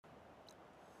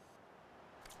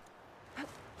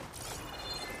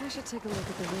should take a look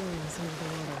at the ruins under the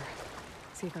water.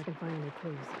 See if I can find any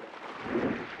clues.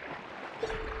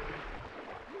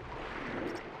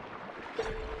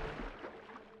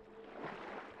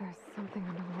 There's something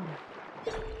underwater.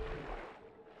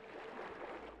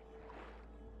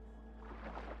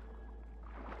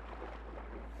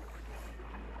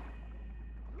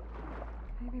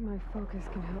 Maybe my focus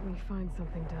can help me find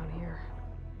something down here.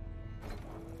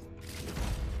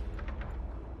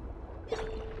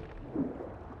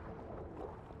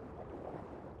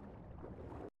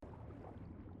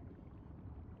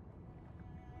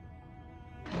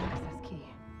 Access key.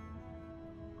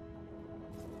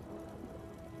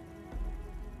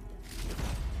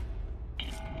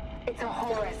 It's a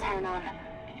Horus, Hernon.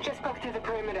 Just broke through the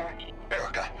perimeter.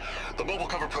 Erica, the mobile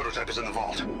cover prototype is in the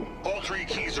vault. All 3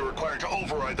 keys are required to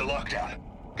override the lockdown.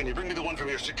 Can you bring me the one from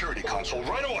your security console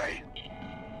right away?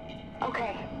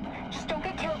 Okay. Just don't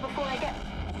get killed before I get...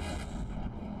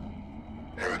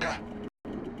 Erica?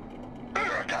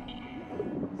 Erica!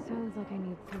 Sounds like I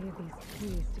need 3 of these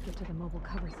keys to get to the mobile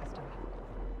cover system.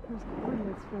 There's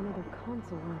coordinates for another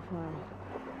console on file.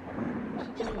 I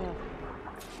should check it out.